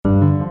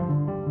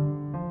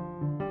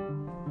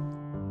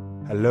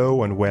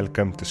Hello and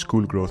welcome to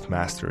School Growth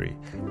Mastery,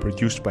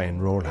 produced by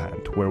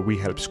Enrollhand, where we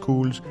help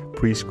schools,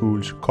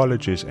 preschools,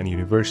 colleges and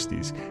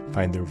universities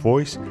find their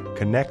voice,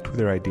 connect with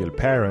their ideal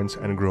parents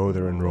and grow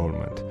their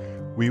enrollment.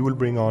 We will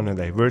bring on a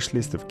diverse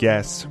list of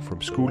guests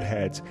from school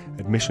heads,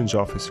 admissions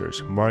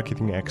officers,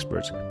 marketing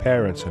experts,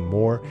 parents and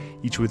more,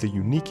 each with a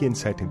unique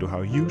insight into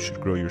how you should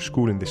grow your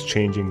school in this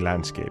changing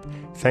landscape.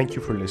 Thank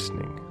you for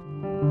listening.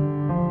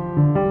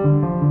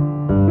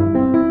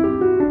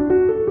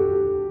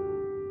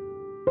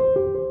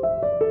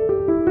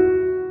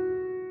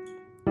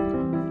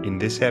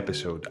 In this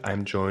episode,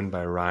 I'm joined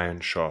by Ryan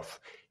Schaff,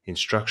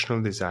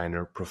 instructional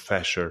designer,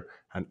 professor,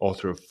 and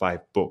author of 5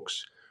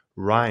 books.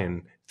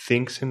 Ryan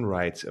thinks and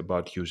writes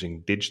about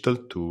using digital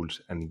tools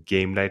and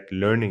game-like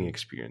learning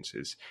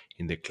experiences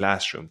in the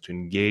classroom to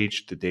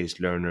engage today's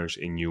learners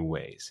in new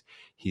ways.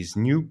 His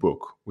new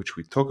book, which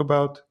we talk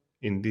about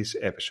in this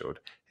episode,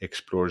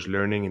 explores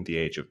learning in the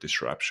age of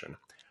disruption.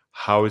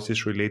 How is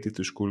this related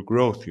to school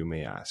growth, you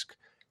may ask?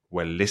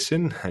 Well,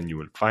 listen and you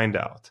will find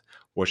out.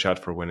 Watch out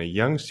for when a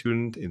young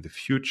student in the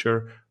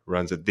future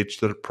runs a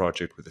digital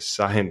project with a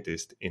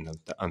scientist in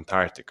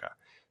Antarctica.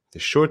 The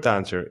short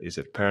answer is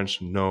that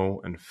parents know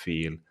and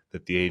feel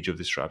that the age of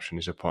disruption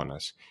is upon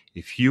us.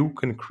 If you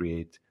can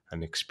create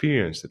an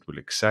experience that will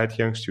excite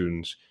young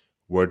students,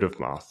 word of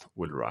mouth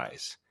will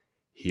rise.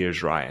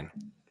 Here's Ryan.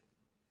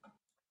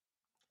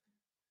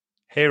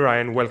 Hey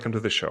Ryan, welcome to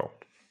the show.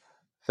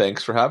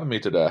 Thanks for having me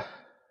today.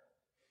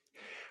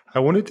 I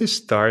wanted to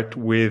start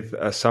with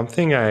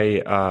something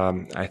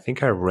I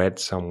think I read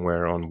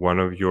somewhere on one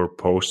of your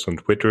posts on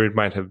Twitter, it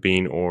might have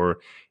been, or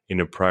in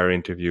a prior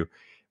interview.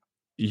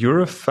 You're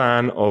a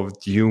fan of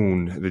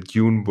Dune, the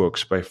Dune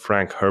books by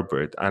Frank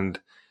Herbert, and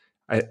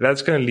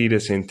that's going to lead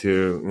us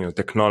into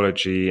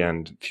technology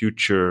and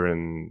future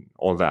and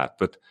all that.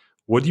 But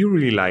what do you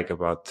really like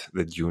about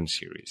the Dune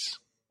series?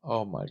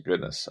 Oh my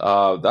goodness,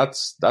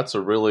 that's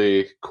a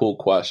really cool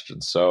question.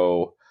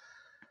 So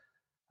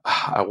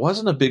I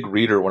wasn't a big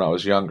reader when I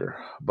was younger,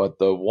 but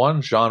the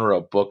one genre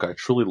of book I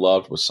truly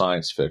loved was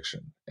science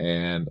fiction.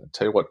 And I'll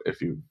tell you what,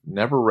 if you've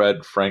never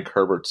read Frank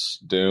Herbert's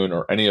Dune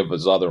or any of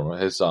his other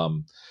ones,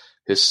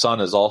 his son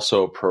is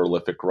also a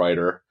prolific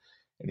writer,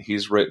 and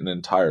he's written an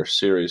entire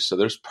series. So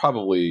there's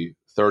probably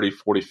 30,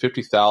 40,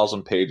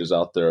 50,000 pages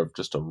out there of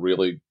just a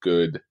really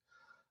good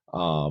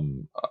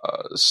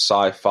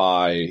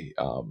sci-fi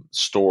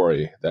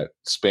story that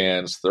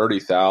spans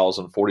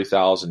 30,000,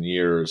 40,000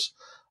 years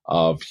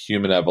of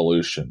human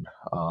evolution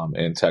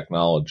and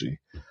technology.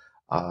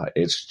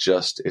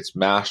 It's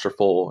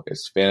masterful.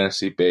 It's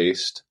fantasy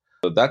based.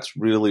 So that's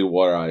really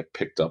what I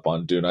picked up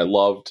on Dune. I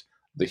loved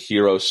the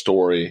hero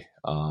story.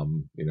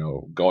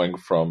 Going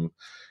from,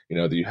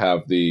 you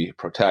have the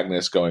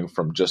protagonist going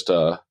from just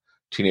a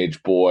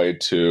teenage boy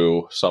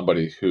to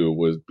somebody who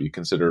would be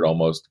considered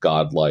almost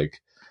godlike,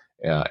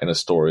 and a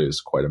story is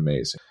quite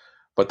amazing.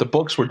 But the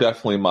books were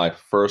definitely my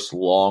first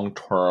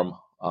long-term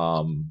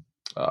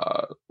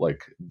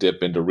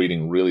dip into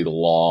reading really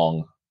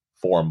long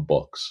form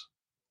books.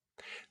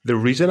 The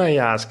reason I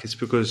ask is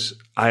because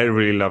I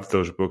really loved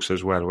those books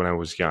as well when I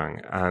was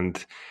young.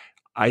 And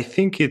I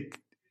think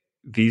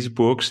these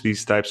books,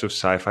 these types of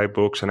sci-fi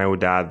books, and I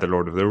would add The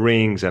Lord of the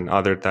Rings and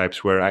other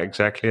types where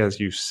exactly as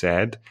you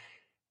said,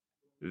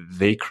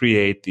 the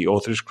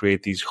authors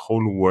create these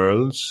whole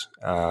worlds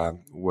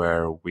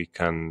where we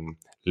can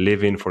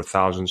live in for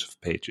thousands of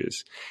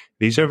pages.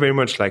 These are very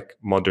much like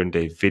modern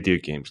day video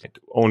games,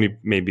 only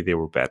maybe they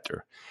were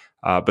better.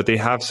 But they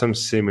have some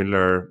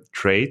similar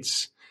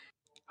traits.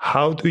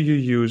 How do you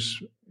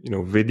use,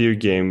 video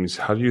games?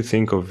 How do you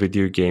think of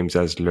video games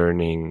as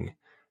learning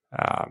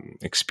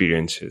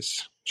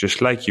experiences?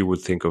 Just like you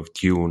would think of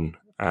Dune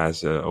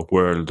as a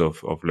world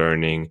of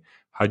learning.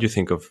 How do you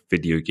think of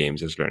video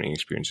games as learning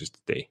experiences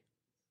today?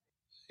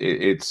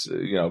 It's,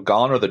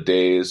 gone are the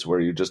days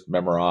where you just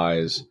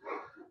memorize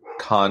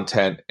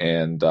content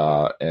and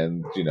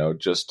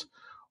just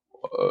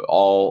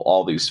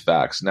all these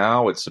facts.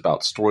 Now it's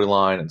about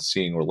storyline and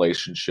seeing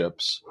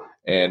relationships.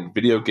 And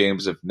video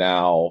games have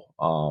now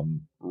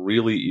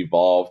really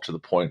evolved to the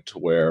point to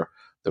where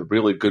the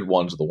really good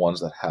ones are the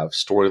ones that have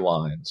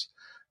storylines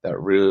that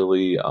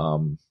really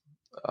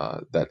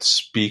that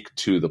speak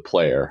to the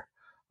player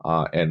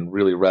and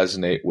really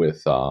resonate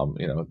with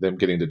them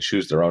getting to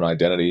choose their own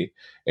identity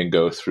and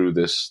go through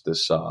this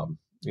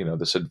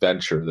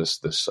adventure,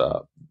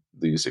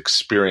 these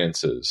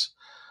experiences.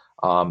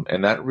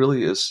 And that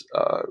really is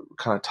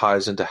kind of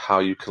ties into how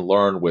you can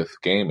learn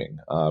with gaming.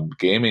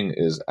 Gaming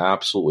is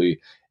absolutely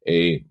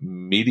a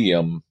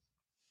medium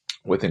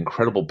with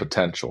incredible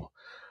potential.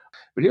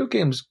 Video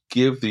games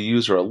give the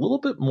user a little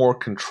bit more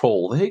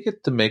control. They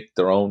get to make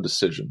their own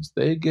decisions.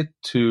 They get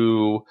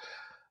to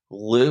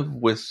live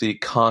with the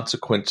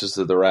consequences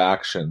of their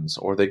actions,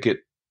 or they get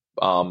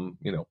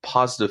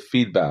positive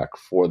feedback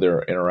for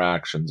their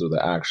interactions or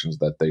the actions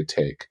that they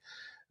take.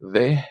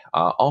 They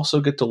also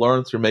get to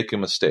learn through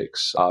making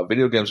mistakes.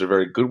 Video games are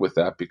very good with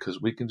that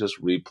because we can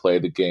just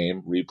replay the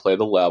game, replay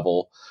the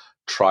level,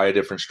 try a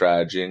different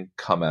strategy, and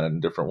come at it in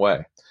a different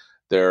way.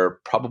 They're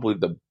probably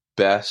the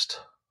best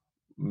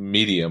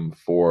medium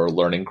for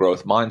learning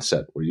growth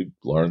mindset, where you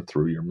learn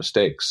through your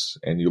mistakes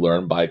and you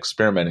learn by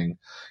experimenting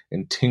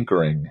and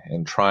tinkering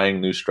and trying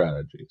new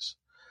strategies.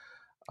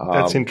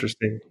 That's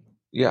interesting.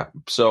 Yeah.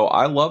 So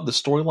I love the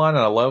storyline, and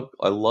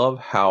I love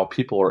how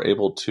people are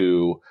able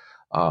to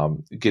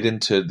get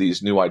into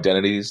these new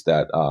identities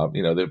that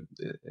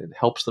it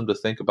helps them to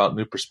think about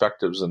new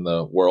perspectives in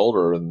the world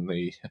or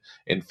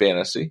in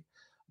fantasy,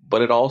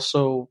 but it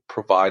also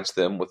provides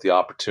them with the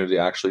opportunity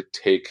to actually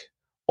take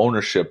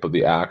ownership of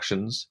the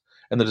actions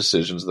and the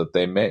decisions that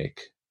they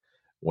make.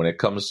 When it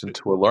comes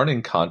into a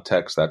learning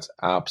context, that's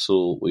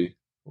absolutely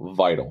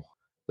vital.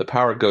 The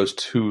power goes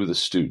to the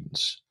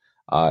students.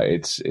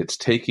 It's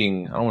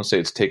taking, I don't want to say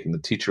it's taking the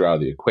teacher out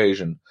of the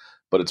equation,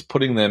 but it's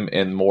putting them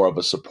in more of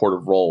a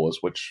supportive role, as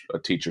which a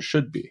teacher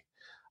should be.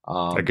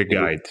 Like a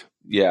guide.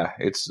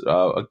 It's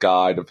a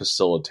guide, a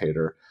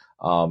facilitator.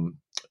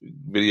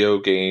 Video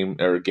game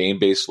or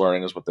game-based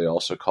learning is what they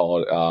also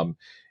call it,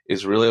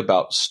 is really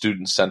about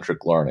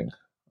student-centric learning.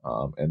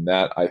 And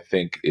that, I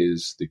think,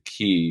 is the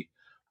key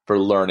for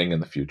learning in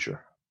the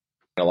future.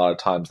 A lot of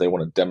times they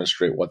want to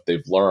demonstrate what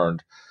they've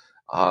learned.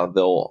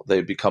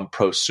 They become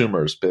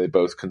prosumers. They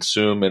both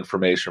consume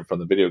information from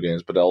the video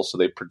games, but also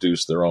they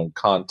produce their own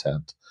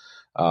content.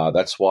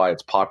 That's why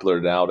it's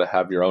popular now to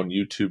have your own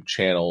YouTube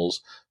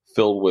channels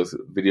filled with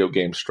video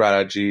game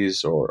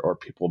strategies or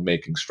people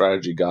making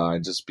strategy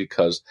guides. It's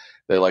because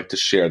they like to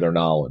share their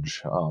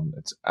knowledge.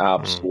 It's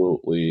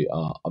absolutely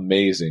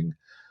amazing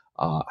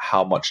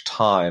how much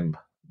time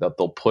that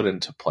they'll put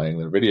into playing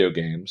their video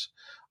games,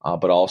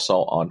 but also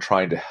on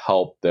trying to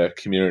help their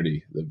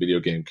community, the video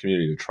game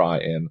community, to try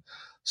and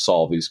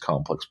solve these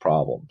complex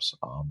problems.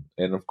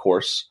 And of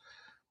course,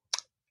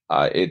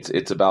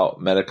 it's about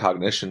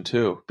metacognition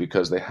too,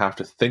 because they have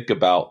to think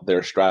about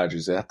their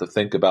strategies. They have to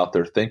think about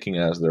their thinking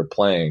as they're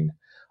playing.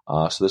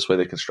 So this way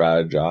they can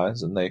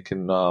strategize and they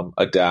can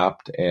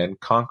adapt and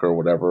conquer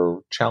whatever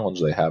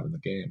challenge they have in the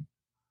game.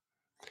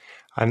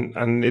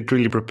 And it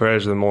really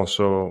prepares them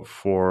also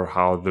for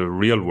how the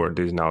real world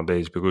is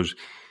nowadays, because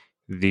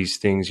these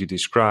things you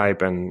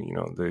describe and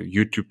the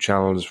YouTube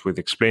channels with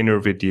explainer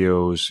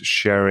videos,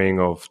 sharing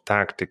of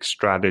tactics,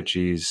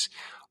 strategies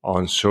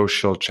on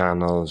social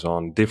channels,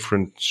 on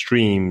different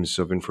streams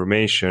of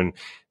information.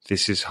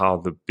 This is how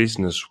the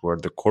business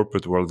world, the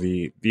corporate world,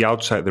 the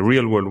outside, the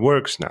real world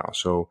works now.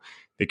 So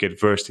they get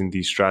versed in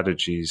these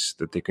strategies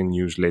that they can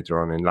use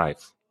later on in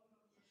life.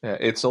 Yeah,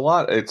 it's a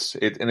lot.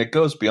 And it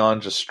goes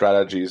beyond just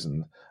strategies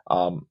and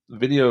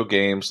video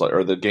games,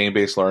 or the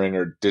game-based learning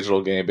or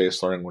digital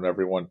game-based learning,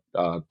 whatever you want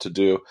to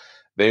do.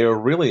 They are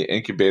really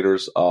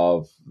incubators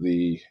of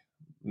the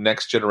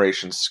next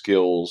generation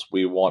skills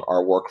we want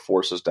our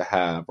workforces to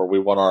have, or we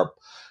want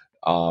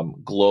our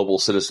global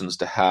citizens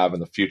to have in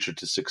the future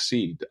to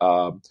succeed.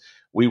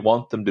 We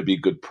want them to be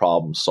good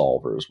problem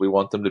solvers. We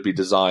want them to be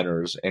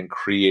designers and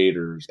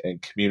creators and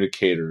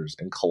communicators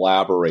and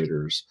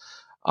collaborators.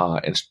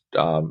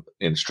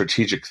 And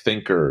strategic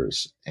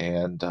thinkers,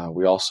 and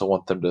we also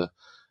want them to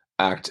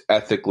act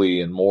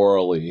ethically and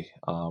morally.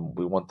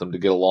 We want them to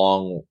get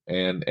along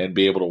and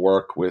be able to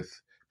work with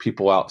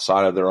people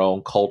outside of their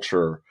own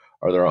culture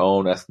or their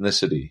own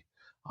ethnicity,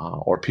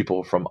 or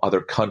people from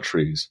other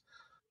countries.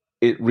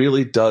 It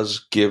really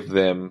does give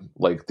them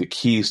like the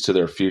keys to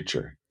their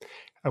future.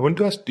 I want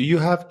to ask, do you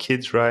have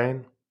kids,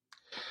 Ryan?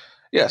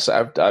 Yes,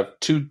 I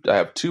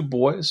have two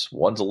boys.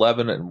 One's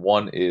 11 and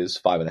one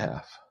is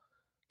 5.5.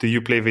 Do you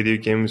play video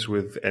games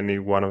with any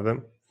one of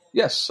them?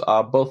 Yes,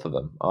 both of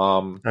them.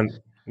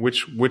 And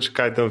which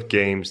kind of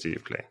games do you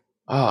play?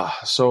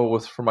 So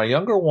for my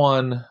younger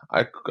one,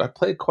 I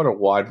play quite a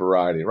wide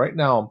variety. Right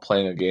now, I'm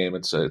playing a game.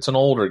 It's an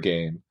older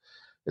game.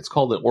 It's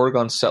called the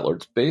Oregon Settler.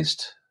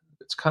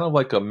 It's kind of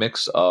like a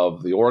mix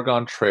of the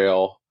Oregon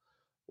Trail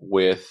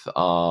with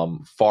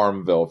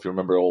Farmville. If you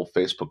remember old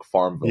Facebook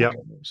Farmville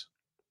games.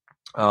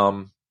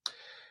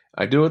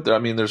 I do it. I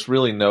mean, there's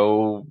really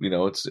no,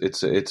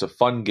 it's a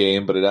fun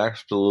game, but it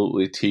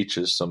absolutely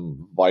teaches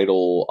some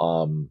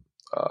vital,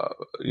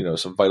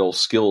 some vital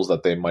skills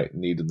that they might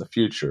need in the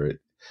future.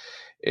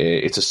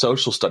 It's a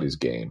social studies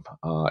game.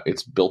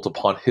 It's built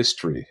upon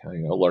history.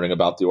 Learning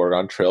about the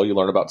Oregon Trail, you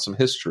learn about some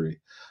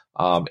history.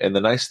 And the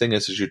nice thing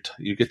is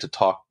you get to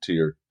talk to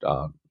your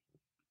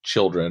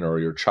children or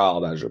your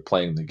child as you're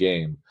playing the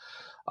game.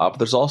 But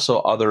there's also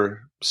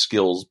other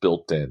skills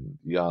built in.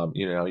 You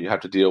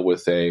have to deal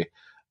with a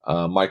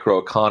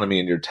microeconomy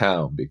in your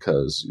town,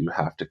 because you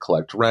have to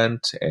collect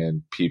rent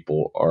and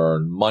people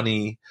earn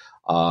money.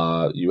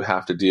 You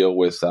have to deal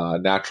with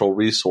natural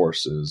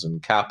resources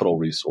and capital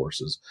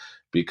resources,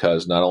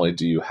 because not only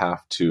do you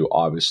have to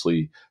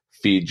obviously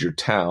feed your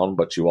town,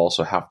 but you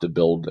also have to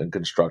build and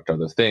construct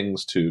other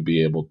things to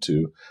be able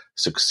to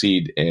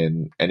succeed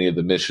in any of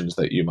the missions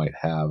that you might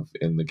have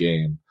in the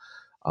game.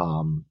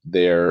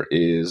 There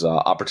is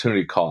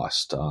opportunity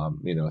cost,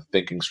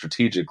 thinking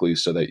strategically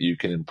so that you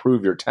can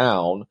improve your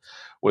town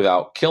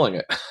without killing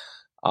it.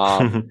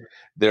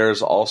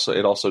 It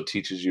also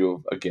teaches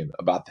you, again,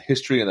 about the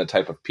history and the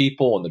type of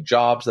people and the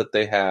jobs that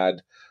they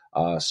had.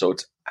 So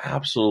it's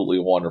absolutely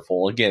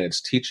wonderful. Again,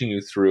 it's teaching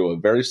you through a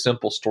very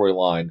simple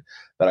storyline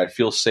that I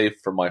feel safe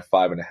for my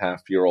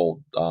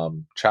 5.5-year-old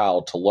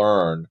child to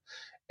learn,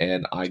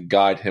 and I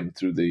guide him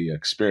through the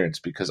experience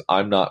because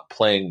I'm not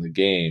playing the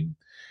game;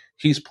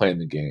 he's playing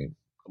the game,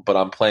 but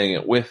I'm playing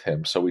it with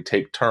him. So we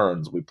take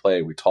turns, we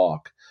play, we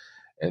talk,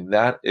 and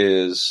that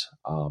is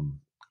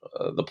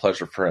the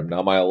pleasure for him.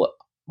 Now, my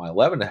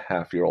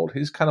 11.5-year-old,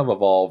 he's kind of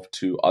evolved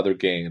to other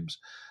games.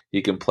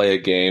 He can play a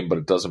game, but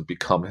it doesn't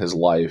become his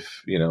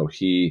life.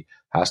 He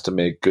has to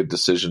make good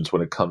decisions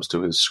when it comes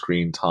to his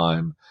screen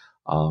time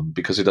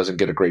because he doesn't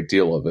get a great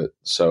deal of it.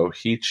 So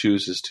he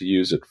chooses to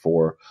use it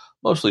for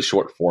mostly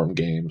short form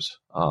games.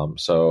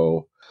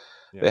 So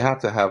Yeah. they have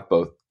to have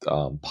both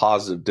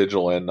positive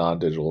digital and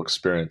non-digital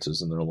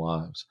experiences in their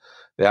lives.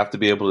 They have to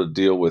be able to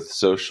deal with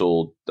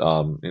social,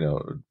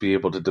 be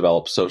able to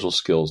develop social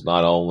skills,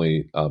 not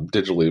only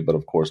digitally, but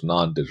of course,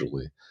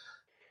 non-digitally.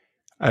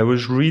 I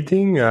was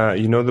reading,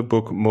 the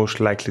book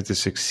Most Likely to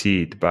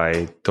Succeed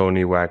by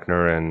Tony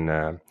Wagner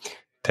and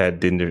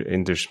Ted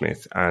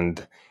Indersmith.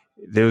 And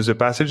there was a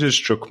passage that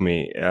struck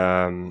me.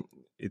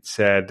 It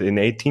said, in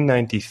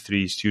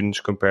 1893, students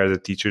compared the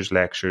teacher's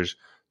lectures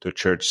to a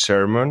church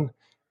sermon.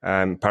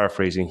 I'm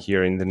paraphrasing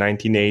here. In the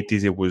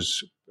 1980s, it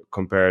was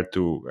compared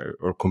to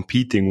or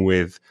competing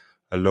with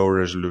a low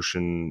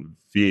resolution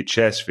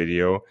VHS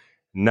video.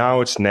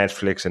 Now it's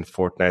Netflix and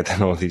Fortnite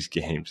and all these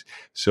games.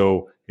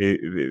 So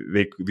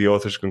the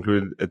authors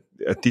concluded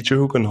a teacher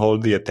who can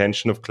hold the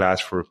attention of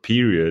class for a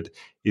period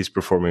is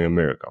performing a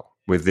miracle.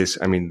 With this,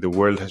 I mean, the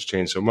world has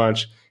changed so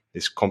much.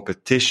 This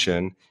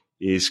competition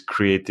is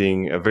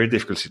creating a very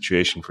difficult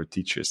situation for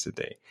teachers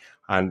today.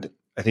 And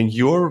I think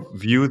your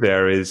view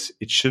there is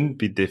it shouldn't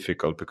be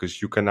difficult because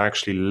you can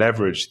actually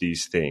leverage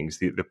these things,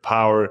 the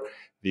power,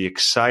 the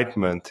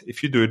excitement,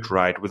 if you do it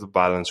right with the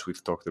balance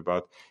we've talked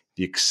about,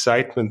 the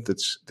excitement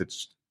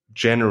that's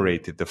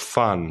generated, the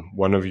fun.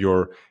 One of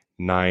your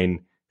 9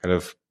 kind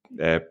of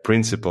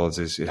principles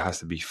is it has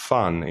to be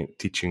fun.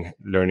 Teaching,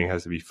 learning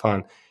has to be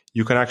fun.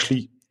 You can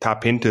actually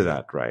tap into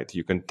that, right?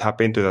 You can tap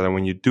into that. And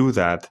when you do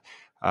that,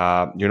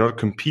 you're not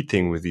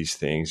competing with these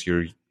things.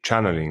 You're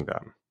channeling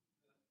them.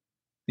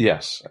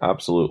 Yes,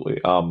 absolutely.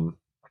 I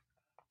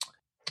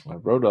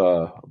wrote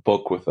a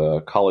book with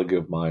a colleague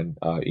of mine,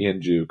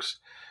 Ian Jukes,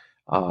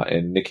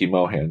 and Nikki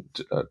Mohan,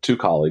 2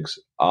 colleagues,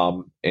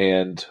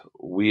 and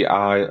we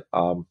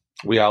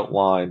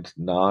outlined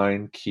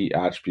 9 key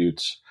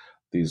attributes,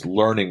 these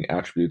learning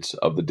attributes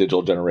of the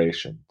digital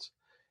generations.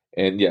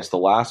 And yes, the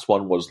last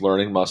one was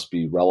learning must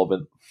be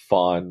relevant,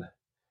 fun,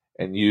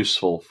 and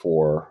useful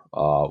for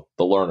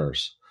the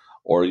learners,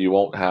 or you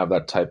won't have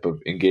that type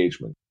of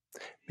engagement.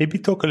 Maybe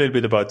talk a little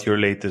bit about your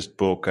latest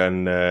book,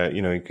 and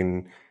you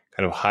can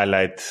kind of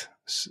highlight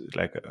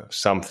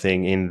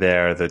something in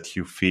there that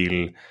you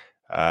feel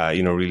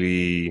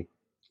really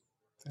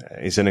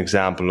is an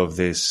example of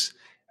this.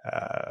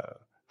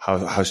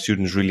 How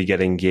students really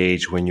get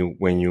engaged when you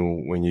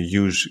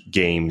use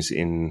games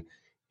in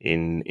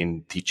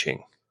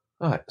teaching.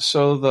 All right.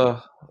 So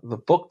the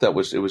book it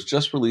was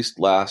just released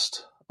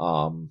last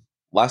month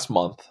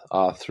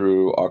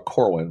through our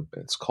Corwin.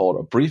 It's called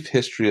A Brief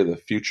History of the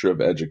Future of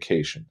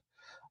Education,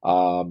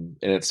 and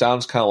it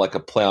sounds kind of like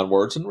a play on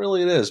words, and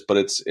really it is. But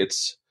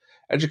it's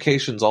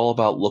education's all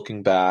about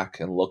looking back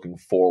and looking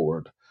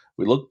forward.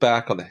 We look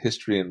back on the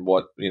history and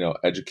what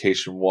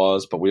education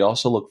was, but we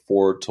also look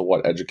forward to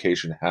what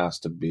education has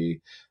to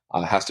be,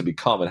 has to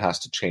become, and has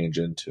to change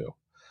into.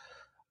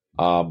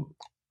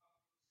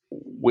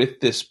 With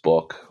this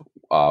book,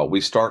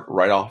 we start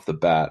right off the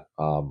bat.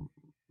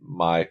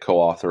 My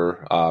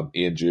co-author,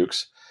 Ian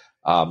Jukes,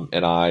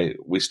 and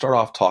we start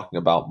off talking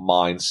about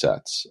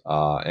mindsets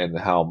and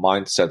how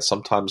mindsets,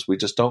 sometimes we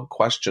just don't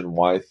question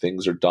why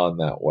things are done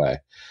that way.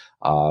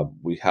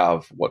 We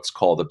have what's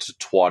called the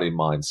Tatwadi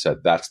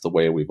mindset. That's the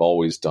way we've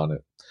always done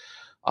it.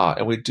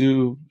 And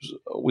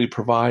we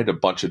provide a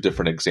bunch of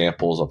different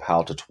examples of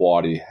how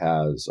Tatwadi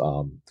has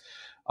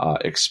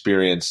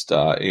experienced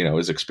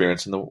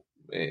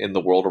in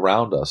the world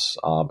around us,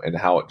 and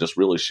how it just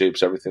really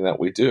shapes everything that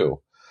we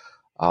do.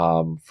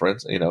 For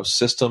instance,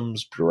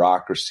 systems,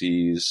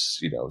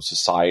 bureaucracies,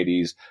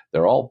 societies,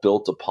 they're all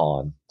built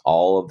upon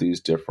all of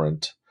these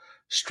different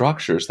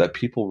structures that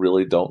people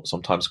really don't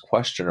sometimes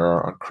question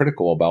or are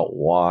critical about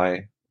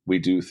why we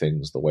do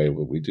things the way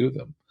we do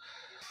them.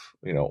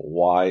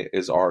 Why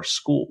are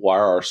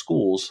our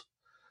schools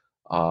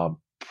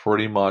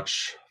pretty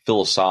much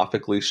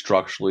philosophically,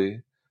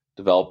 structurally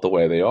developed the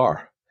way they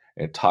are?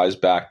 It ties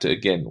back to,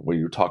 again, where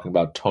you're talking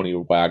about Tony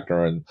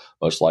Wagner and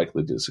Most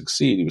Likely to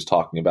Succeed. He was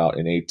talking about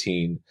in the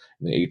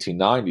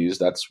 1890s,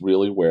 that's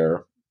really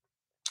where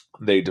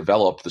they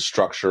developed the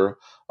structure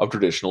of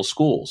traditional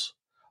schools.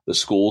 The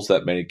schools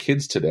that many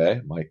kids today,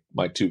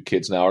 my 2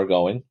 kids now are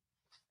going,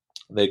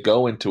 they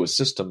go into a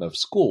system of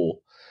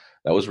school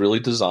that was really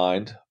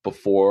designed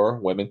before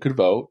women could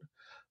vote,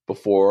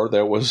 before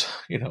there was,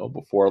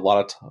 before a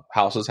lot of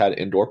houses had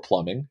indoor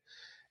plumbing,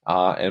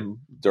 and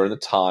during the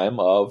time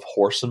of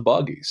horse and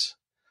buggies.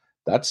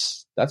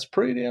 That's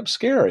pretty damn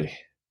scary.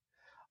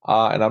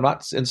 And I'm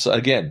not,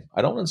 again,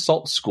 I don't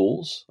insult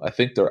schools. I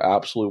think they're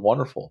absolutely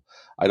wonderful.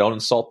 I don't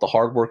insult the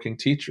hardworking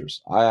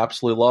teachers. I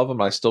absolutely love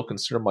them. I still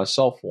consider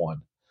myself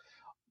one.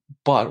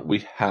 But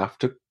we have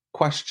to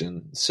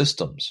question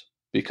systems,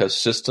 because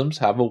systems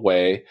have a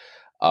way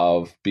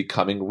of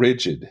becoming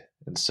rigid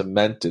and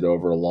cemented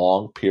over a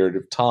long period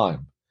of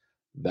time.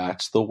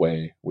 That's the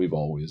way we've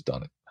always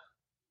done it.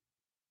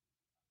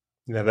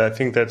 Yeah, I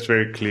think that's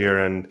very clear,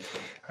 and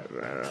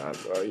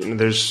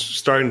there's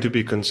starting to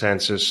be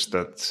consensus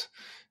that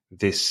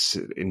this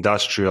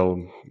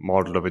industrial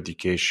model of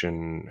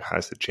education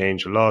has to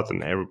change a lot,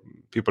 and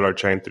people are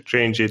trying to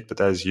change it. But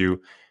as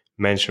you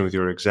mentioned with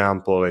your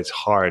example, it's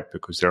hard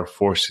because there are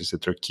forces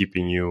that are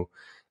keeping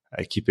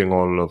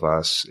all of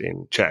us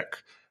in check.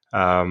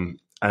 And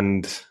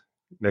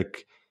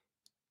like,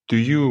 do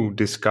you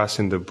discuss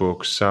in the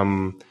book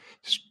some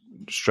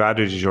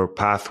strategies or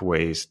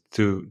pathways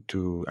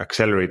to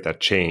accelerate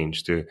that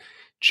change, to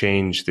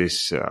change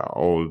this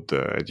old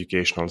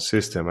educational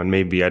system, and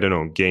maybe, I don't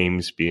know,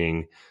 games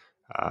being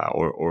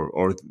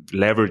or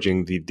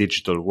leveraging the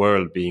digital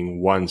world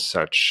being one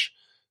such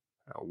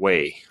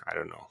way? I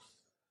don't know.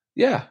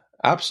 Yeah,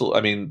 absolutely.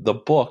 I mean, the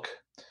book,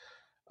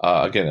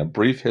 again, A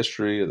Brief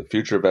History of the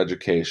Future of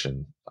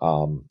Education.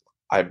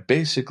 I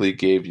basically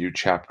gave you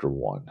chapter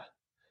 1.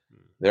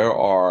 There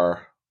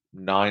are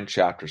 9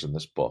 chapters in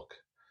this book.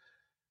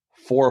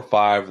 4 or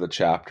 5 of the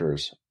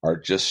chapters are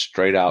just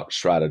straight out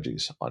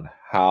strategies on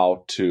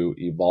how to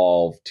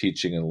evolve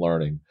teaching and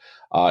learning.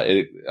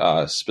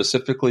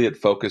 Specifically, it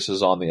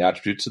focuses on the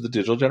attributes of the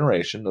digital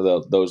generation,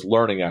 those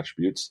learning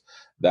attributes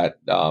that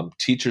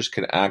teachers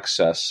can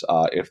access.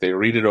 If they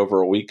read it over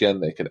a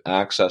weekend, they can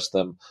access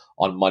them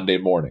on Monday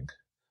morning.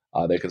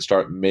 They can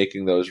start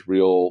making those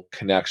real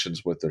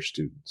connections with their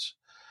students.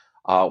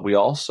 We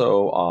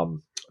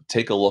also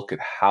take a look at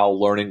how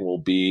learning will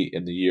be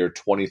in the year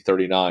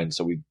 2039.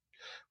 So we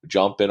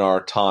jump in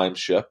our time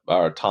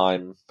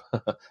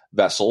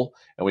vessel,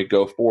 and we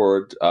go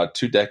forward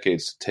 2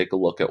 decades to take a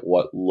look at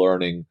what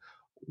learning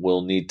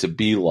will need to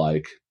be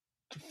like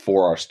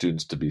for our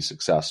students to be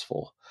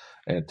successful.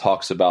 And it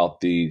talks about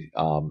the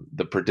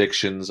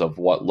predictions of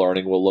what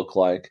learning will look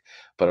like,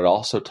 but it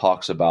also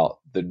talks about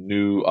the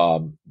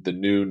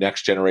new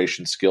next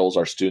generation skills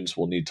our students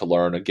will need to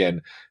learn.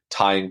 Again,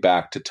 tying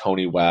back to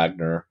Tony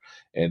Wagner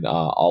and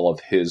all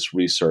of his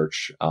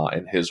research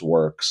and his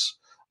works.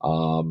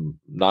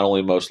 Not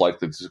only Most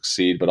Likely to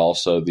Succeed, but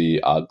also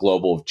the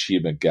Global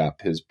Achievement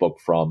Gap, his book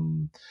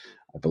from,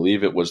 I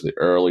believe it was the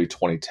early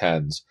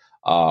 2010s.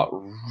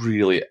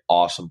 Really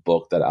awesome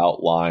book that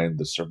outlined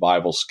the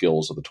survival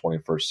skills of the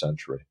 21st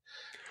century.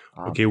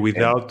 Okay,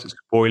 without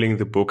spoiling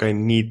the book, I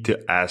need to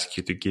ask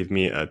you to give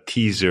me a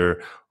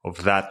teaser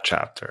of that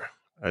chapter,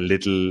 a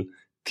little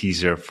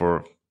teaser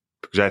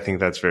because I think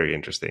that's very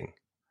interesting.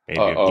 Maybe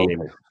a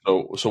glimpse.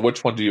 Okay. So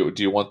which one do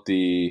you want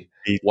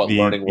what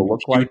learning will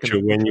look like?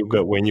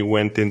 When you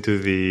went into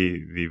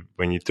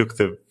when you took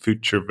the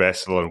future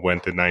vessel and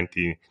went to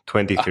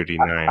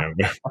 2039.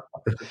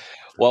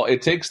 Well,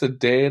 it takes the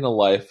day in the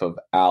life of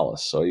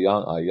Alice, so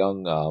a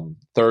young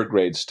third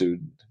grade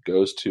student,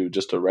 goes to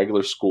just a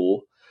regular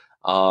school,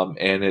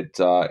 and it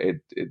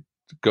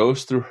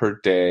goes through her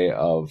day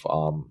of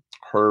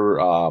her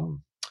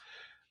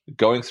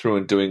going through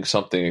and doing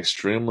something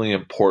extremely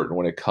important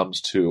when it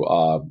comes to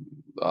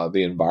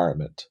the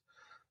environment.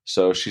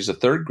 So she's a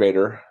third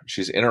grader.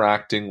 She's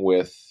interacting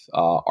with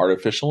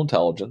artificial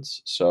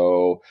intelligence.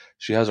 So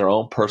she has her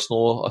own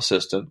personal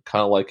assistant,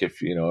 kind of like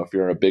if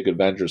you're a big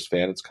Avengers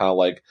fan, it's kind of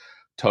like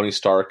Tony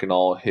Stark and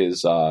all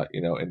his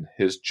in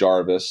his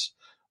Jarvis,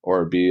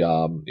 or it'd be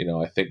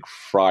I think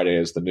Friday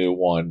is the new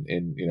one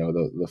in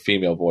the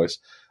female voice.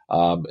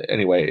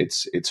 Anyway,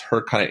 it's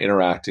her kind of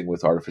interacting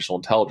with artificial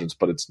intelligence,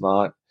 but it's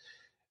not.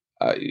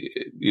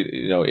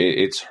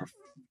 It's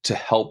to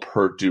help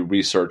her do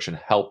research and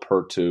help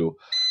her to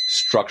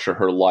structure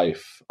her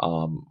life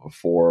to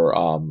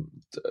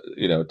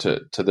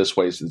this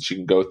way, so that she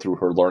can go through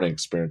her learning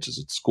experiences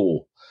at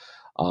school.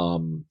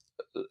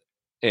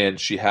 And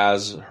she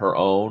has her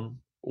own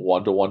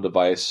one-to-one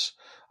device.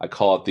 I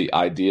call it the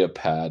Idea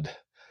Pad.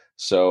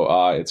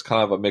 So it's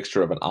kind of a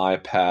mixture of an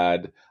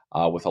iPad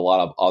with a lot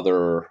of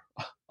other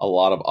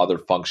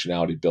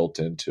functionality built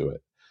into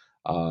it.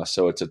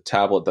 So it's a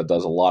tablet that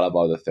does a lot of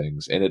other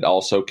things, and it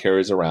also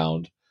carries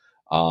around,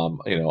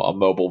 a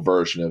mobile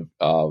version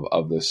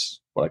of this,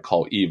 what I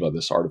call Eva,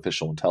 this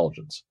artificial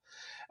intelligence.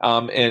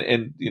 And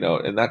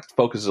that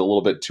focuses a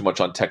little bit too much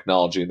on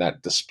technology and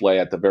that display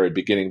at the very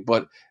beginning.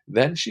 But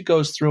then she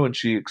goes through and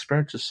she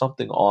experiences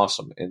something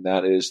awesome, and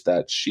that is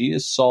that she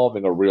is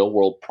solving a real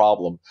world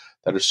problem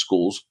that her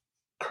school's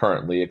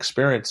currently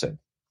experiencing.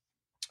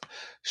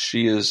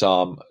 She is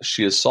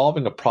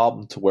solving a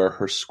problem to where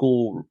her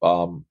school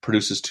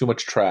produces too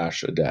much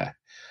trash a day.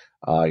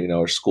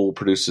 Her school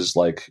produces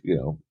close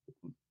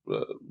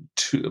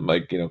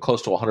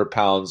to 100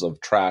 pounds of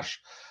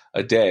trash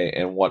a day,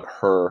 and what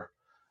her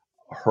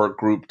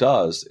group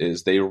does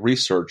is they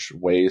research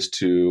ways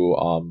to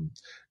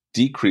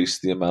decrease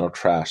the amount of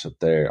trash that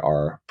they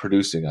are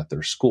producing at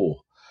their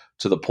school,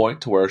 to the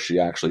point to where she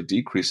actually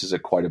decreases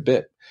it quite a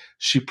bit.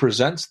 She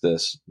presents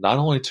this not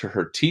only to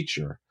her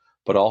teacher,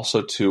 but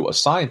also to a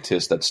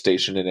scientist that's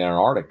stationed in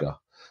Antarctica,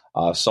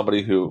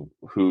 somebody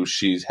who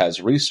she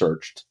has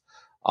researched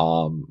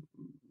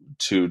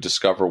to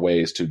discover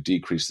ways to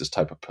decrease this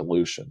type of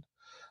pollution.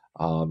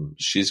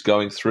 She's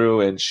going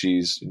through and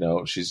she's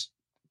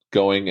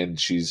going and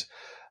she's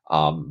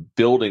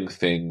building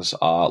things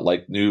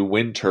like new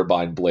wind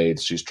turbine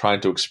blades. She's trying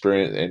to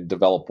experiment and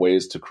develop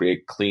ways to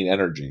create clean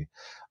energy.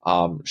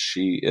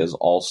 She is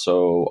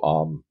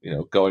also,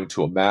 going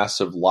to a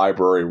massive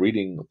library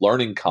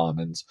learning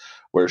commons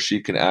where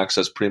she can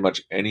access pretty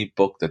much any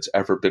book that's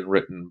ever been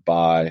written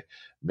by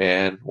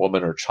man,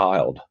 woman, or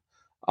child.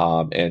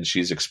 And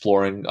she's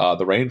exploring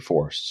the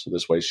rainforest. So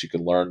this way she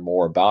can learn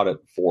more about it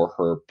for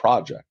her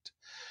project.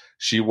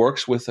 She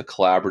works with a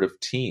collaborative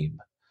team.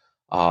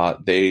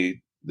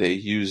 They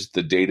use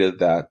the data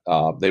that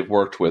they've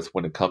worked with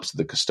when it comes to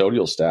the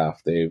custodial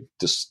staff. They've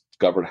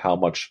discovered how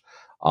much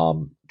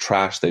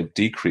trash they've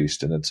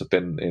decreased, and it's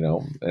been,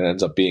 it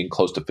ends up being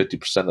close to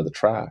 50% of the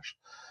trash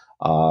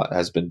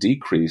has been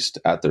decreased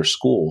at their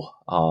school,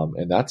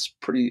 and that's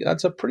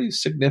a pretty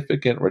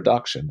significant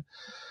reduction.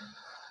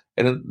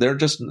 And they're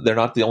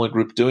not the only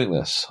group doing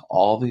this.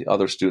 All the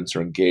other students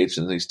are engaged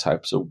in these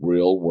types of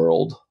real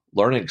world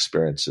learning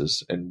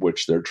experiences in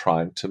which they're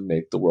trying to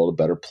make the world a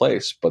better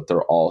place, but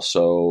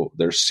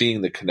they're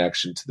seeing the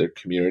connection to their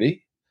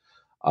community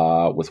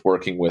with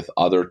working with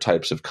other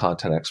types of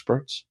content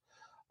experts.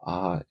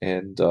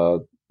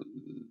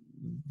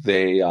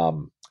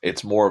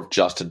 It's more of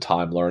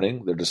just-in-time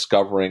learning. They're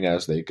discovering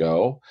as they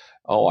go.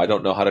 Oh, I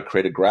don't know how to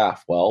create a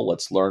graph. Well,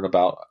 let's learn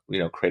about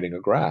creating a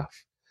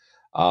graph.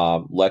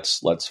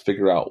 Let's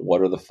figure out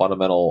what are the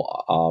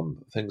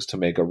fundamental things to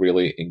make a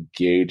really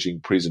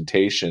engaging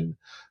presentation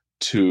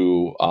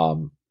to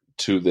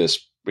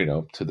this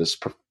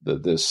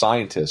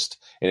scientist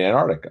in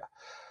Antarctica.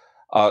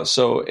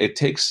 So it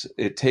takes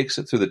it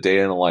through the day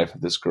in the life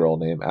of this girl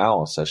named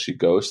Alice as she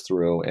goes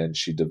through and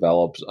she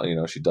develops,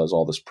 she does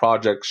all this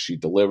project, she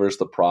delivers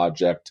the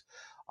project,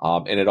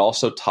 and it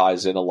also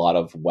ties in a lot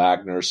of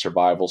Wagner's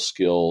survival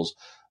skills,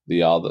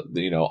 the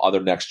other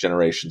next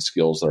generation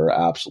skills that are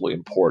absolutely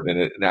important,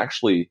 and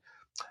actually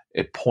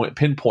it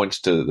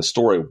pinpoints to the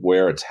story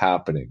where it's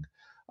happening.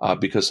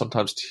 Because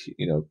sometimes,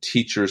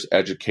 teachers,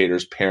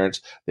 educators,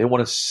 parents, they want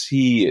to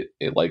see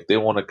it like they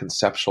want to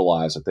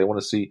conceptualize it. They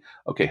want to see,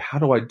 okay, how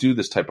do I do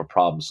this type of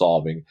problem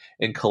solving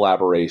in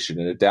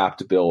collaboration and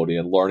adaptability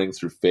and learning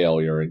through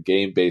failure and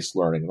game-based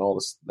learning and all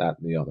this, that,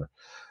 and the other.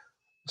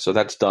 So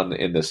that's done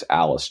in this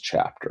Alice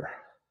chapter.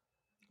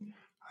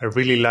 I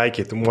really like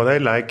it. And what I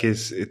like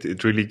is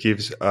it really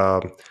gives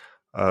a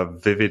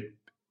vivid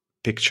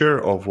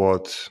picture of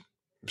what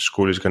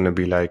school is going to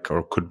be like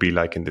or could be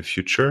like in the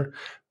future.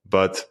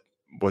 But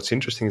what's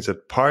interesting is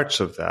that parts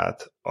of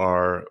that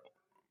are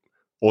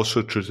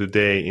also true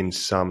today in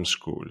some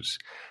schools.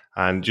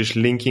 And just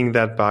linking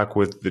that back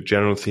with the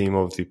general theme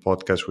of the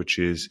podcast, which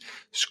is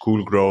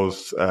school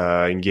growth,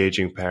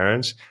 engaging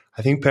parents,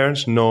 I think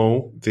parents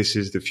know this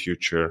is the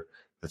future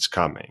that's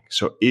coming.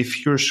 So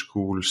if your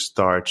school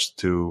starts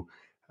to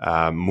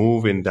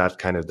move in that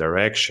kind of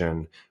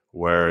direction,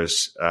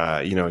 whereas,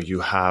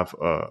 you have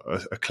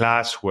a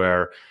class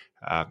where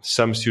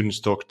some students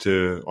talk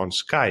on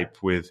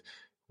Skype with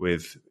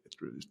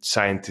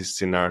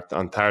scientists in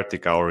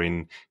Antarctica or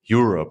in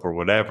Europe or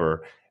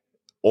whatever,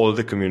 all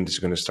the community is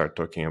going to start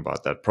talking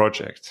about that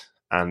project.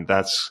 And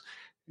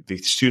the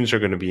students are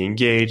going to be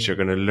engaged. They're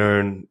going to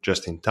learn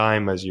just in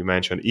time, as you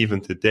mentioned,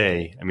 even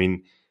today.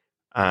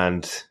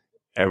 And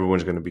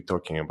everyone's going to be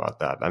talking about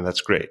that. And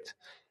that's great.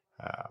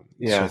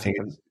 So I think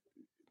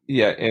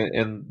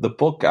and the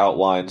book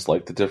outlines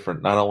like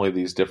not only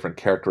these different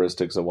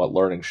characteristics of what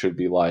learning should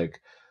be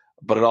like,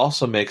 but it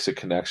also makes a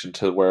connection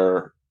to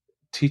where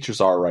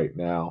teachers are right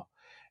now.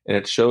 And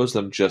it shows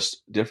them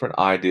just different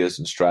ideas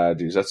and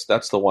strategies.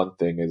 That's the one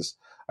thing is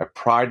I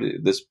pride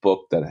this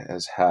book that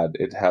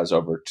has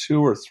over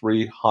 200 or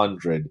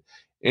 300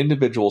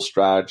 individual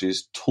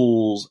strategies,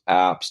 tools,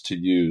 apps to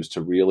use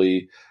to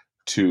really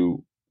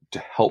to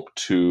help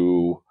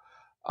to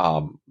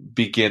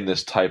begin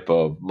this type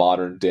of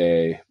modern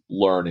day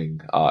learning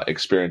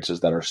experiences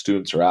that our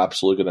students are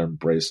absolutely going to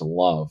embrace and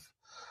love.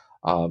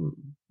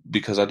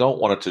 Because I don't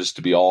want it just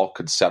to be all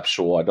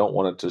conceptual. I don't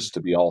want it just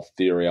to be all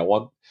theory. I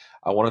want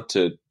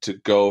it to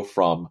go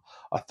from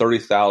a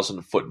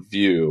 30,000 foot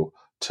view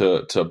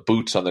to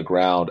boots on the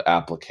ground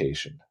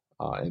application.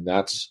 And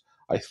that's,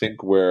 I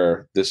think,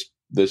 where this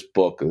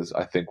book is,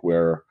 I think,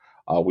 where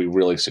we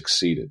really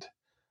succeeded.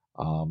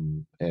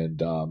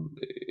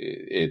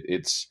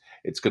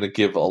 It's going to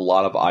give a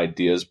lot of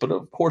ideas, but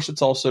of course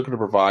it's also going to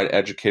provide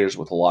educators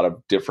with a lot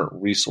of different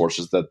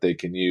resources that they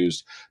can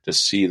use to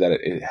see that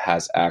it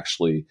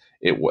actually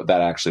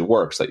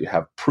works, that you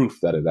have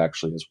proof that it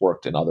actually has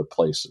worked in other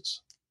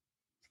places.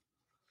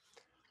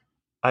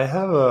 I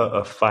have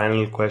a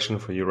final question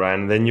for you,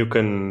 Ryan. Then you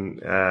can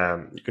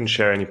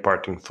share any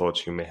parting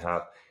thoughts you may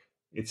have.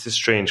 It's a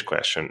strange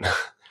question.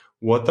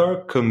 What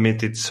are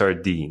committed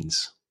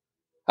sardines?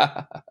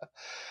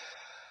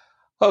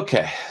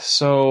 Okay,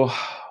 so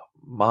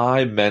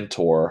my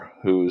mentor,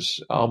 who's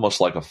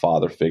almost like a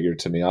father figure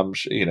to me,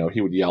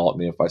 he would yell at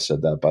me if I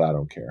said that, but I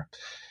don't care.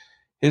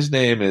 His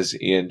name is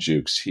Ian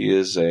Jukes.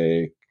 He's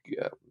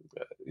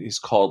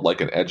called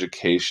like an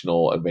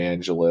educational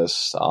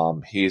evangelist.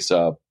 He's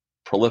a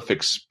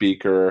prolific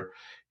speaker.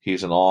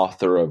 He's an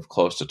author of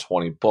close to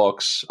 20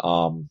 books.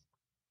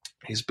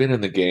 He's been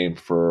in the game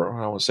for,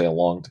 I don't want to say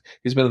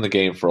he's been in the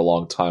game for a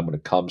long time when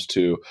it comes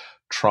to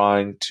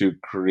trying to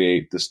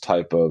create this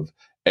type of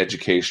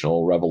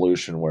educational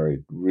revolution where he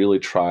really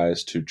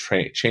tries to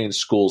change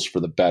schools for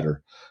the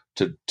better,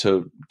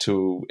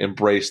 to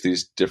embrace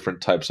these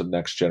different types of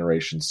next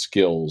generation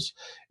skills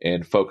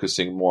and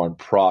focusing more on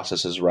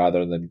processes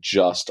rather than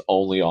just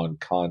only on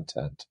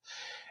content.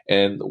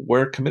 And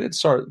where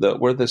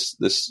where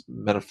this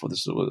metaphor,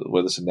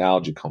 where this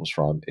analogy comes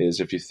from, is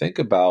if you think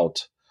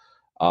about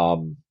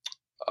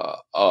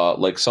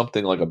like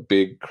something like a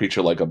big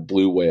creature like a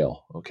blue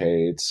whale.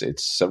 Okay, it's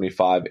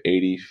 75,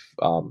 80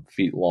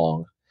 feet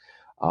long.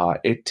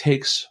 It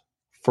takes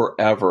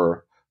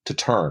forever to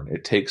turn.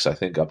 It takes, I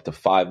think, up to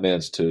 5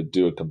 minutes to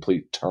do a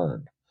complete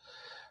turn.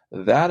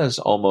 That is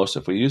almost,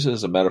 if we use it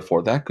as a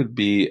metaphor, that could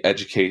be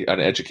an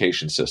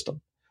education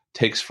system.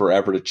 Takes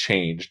forever to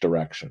change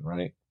direction,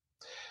 right?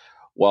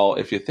 Well,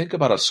 if you think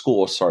about a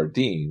school of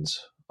sardines,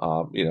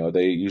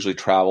 they usually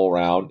travel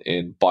around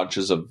in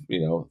bunches of,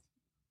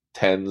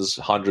 tens,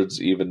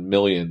 hundreds, even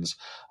millions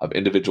of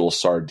individual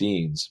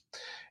sardines.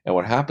 And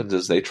what happens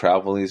is they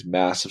travel in these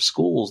massive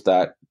schools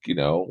that,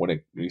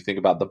 when you think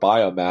about the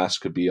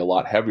biomass, could be a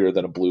lot heavier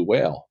than a blue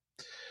whale.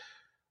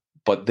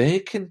 But they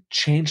can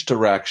change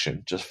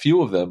direction. Just a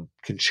few of them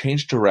can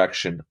change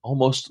direction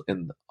almost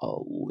in,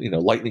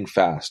 lightning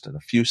fast in a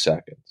few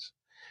seconds.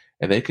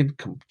 And they can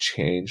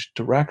change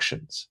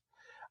directions.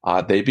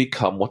 They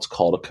become what's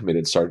called a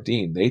committed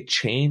sardine. They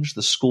change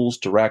the school's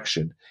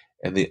direction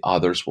and the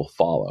others will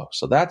follow.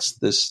 So that's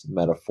this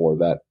metaphor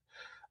that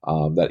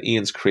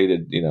Ian's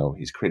created.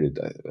 He's created.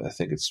 I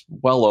think it's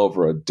well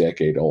over a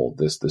decade old.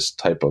 This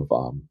type of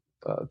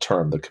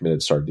term, the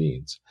committed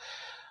sardines,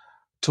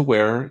 to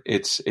where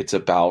it's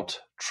about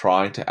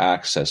trying to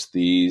access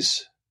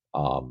these,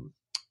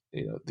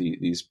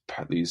 these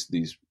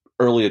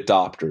early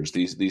adopters,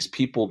 these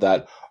people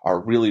that are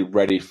really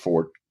ready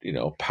for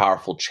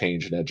powerful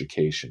change in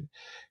education.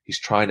 He's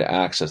trying to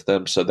access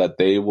them so that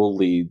they will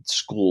lead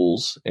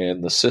schools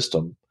and the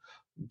system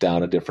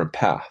down a different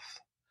path,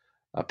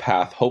 a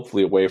path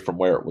hopefully away from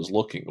where it was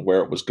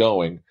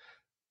going,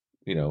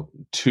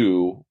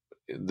 to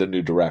the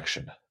new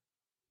direction.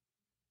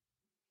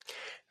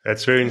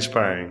 That's very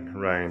inspiring,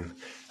 Ryan.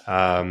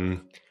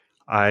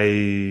 I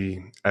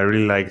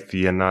really like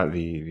the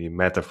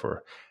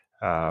metaphor,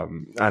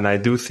 and I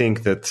do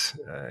think that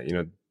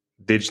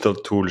digital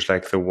tools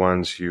like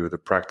the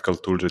practical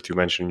tools that you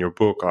mentioned in your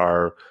book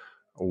are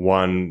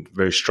one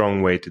very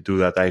strong way to do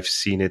that. I've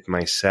seen it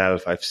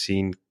myself. I've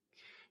seen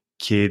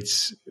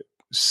kids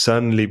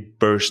suddenly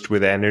burst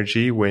with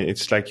energy when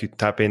it's like you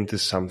tap into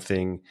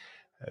something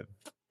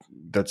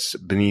that's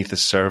beneath the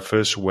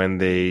surface when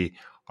they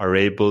are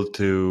able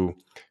to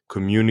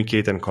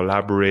communicate and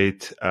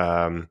collaborate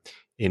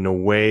in a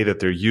way that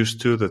they're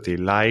used to, that they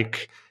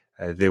like.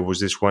 There was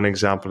this one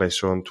example I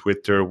saw on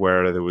Twitter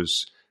where there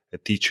was a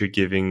teacher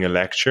giving a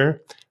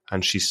lecture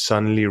and she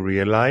suddenly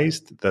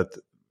realized that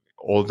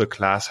all the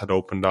class had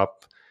opened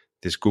up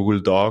this Google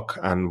Doc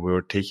and we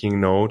were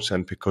taking notes.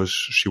 And because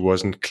she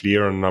wasn't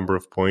clear on a number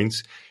of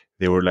points,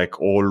 they were like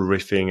all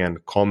riffing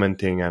and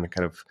commenting and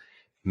kind of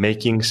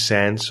making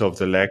sense of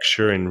the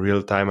lecture in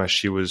real time as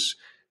she was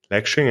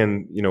lecturing.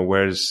 And,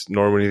 whereas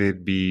normally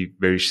they'd be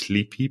very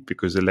sleepy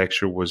because the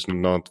lecture was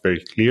not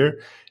very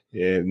clear,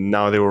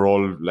 now they were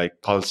all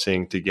like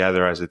pulsing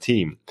together as a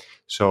team.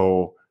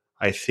 So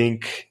I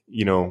think,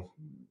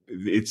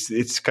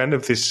 it's kind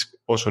of this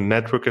also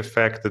network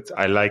effect that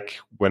I like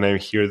when I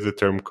hear the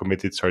term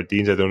committed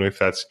sardines. I don't know if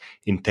that's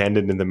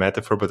intended in the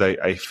metaphor, but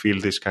I feel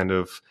this kind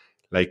of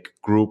like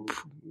group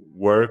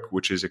work,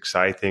 which is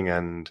exciting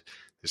and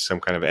there's some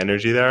kind of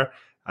energy there.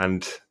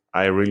 And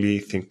I really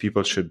think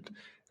people should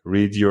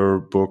read your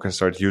book and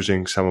start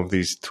using some of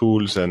these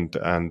tools and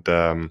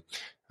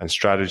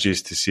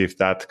strategies to see if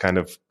that kind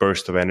of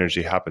burst of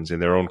energy happens in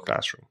their own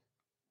classroom.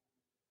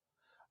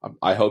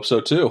 I hope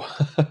so too.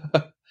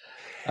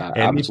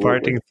 Any Absolutely.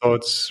 parting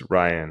thoughts,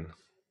 Ryan,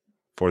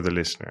 for the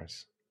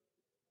listeners?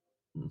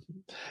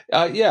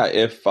 Yeah,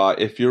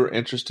 if you're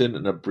interested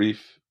in a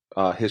brief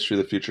history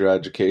of the future of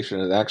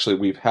education, and actually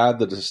we've had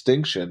the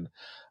distinction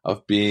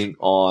of being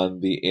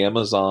on the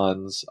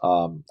Amazon's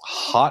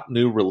hot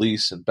new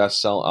release and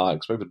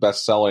expected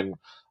best-selling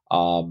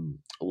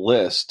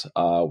list.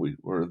 We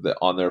were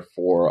on there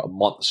for a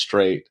month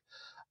straight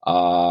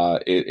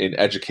in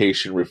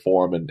education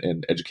reform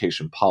and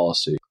education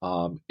policy.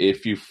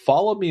 If you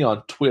follow me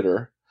on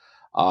Twitter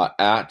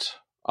at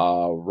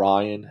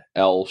Ryan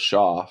L.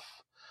 Schaff,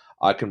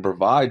 I can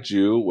provide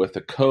you with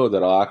a code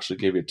that I'll actually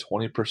give you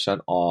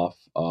 20% off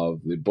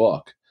of the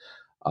book.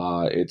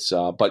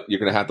 But you're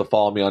going to have to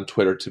follow me on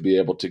Twitter to be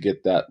able to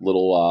get that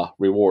little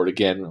reward.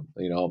 Again,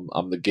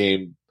 I'm the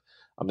gaming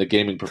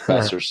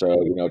professor.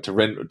 So,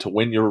 to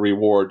win your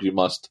reward, you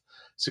must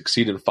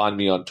succeed and find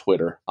me on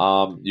Twitter.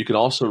 You can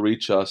also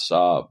reach us,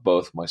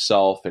 both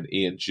myself and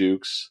Ian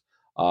Jukes,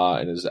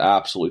 and his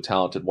absolutely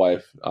talented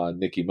wife,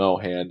 Nikki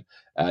Mohan,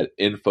 at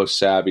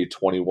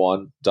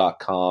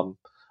infosavvy21.com.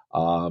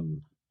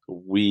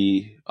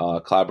 We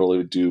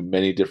collaboratively do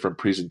many different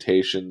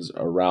presentations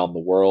around the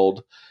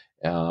world.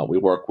 We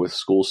work with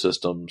school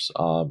systems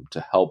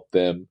to help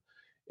them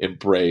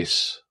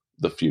embrace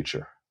the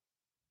future.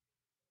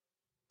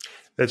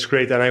 That's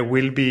great. And I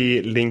will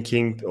be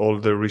linking all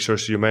the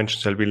resources you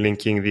mentioned. So I'll be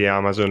linking the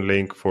Amazon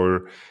link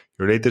for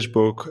your latest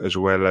book, as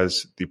well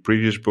as the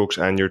previous books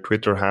and your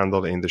Twitter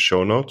handle in the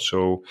show notes.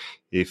 So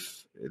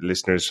if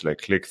listeners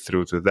click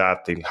through to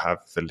that, they'll have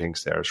the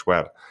links there as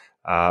well.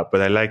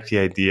 But I like the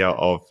idea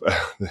of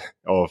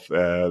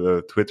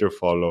the Twitter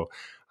follow,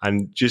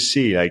 and just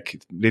see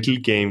little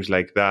games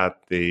like that.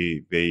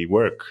 They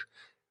work.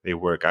 They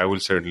work. I will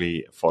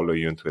certainly follow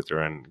you on Twitter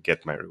and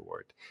get my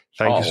reward.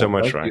 Thank you so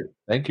much, Ryan.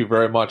 Thank you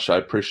very much. I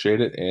appreciate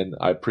it, and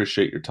I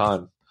appreciate your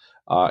time.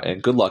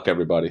 And good luck,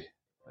 everybody.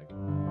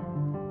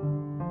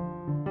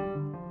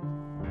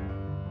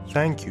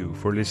 Thank you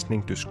for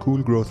listening to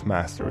School Growth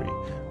Mastery,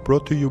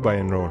 brought to you by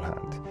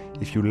Enrollhand.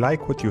 If you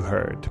like what you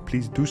heard,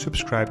 please do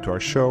subscribe to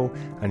our show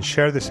and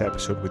share this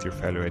episode with your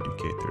fellow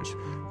educators.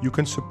 You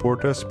can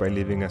support us by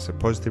leaving us a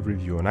positive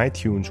review on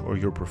iTunes or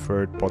your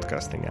preferred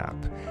podcasting app.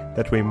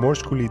 That way more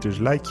school leaders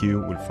like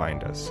you will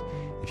find us.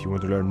 If you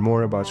want to learn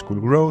more about school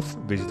growth,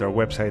 visit our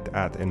website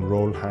at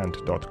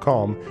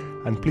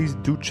enrollhand.com, and please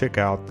do check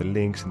out the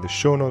links in the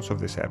show notes of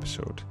this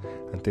episode.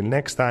 Until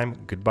next time,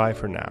 goodbye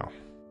for now.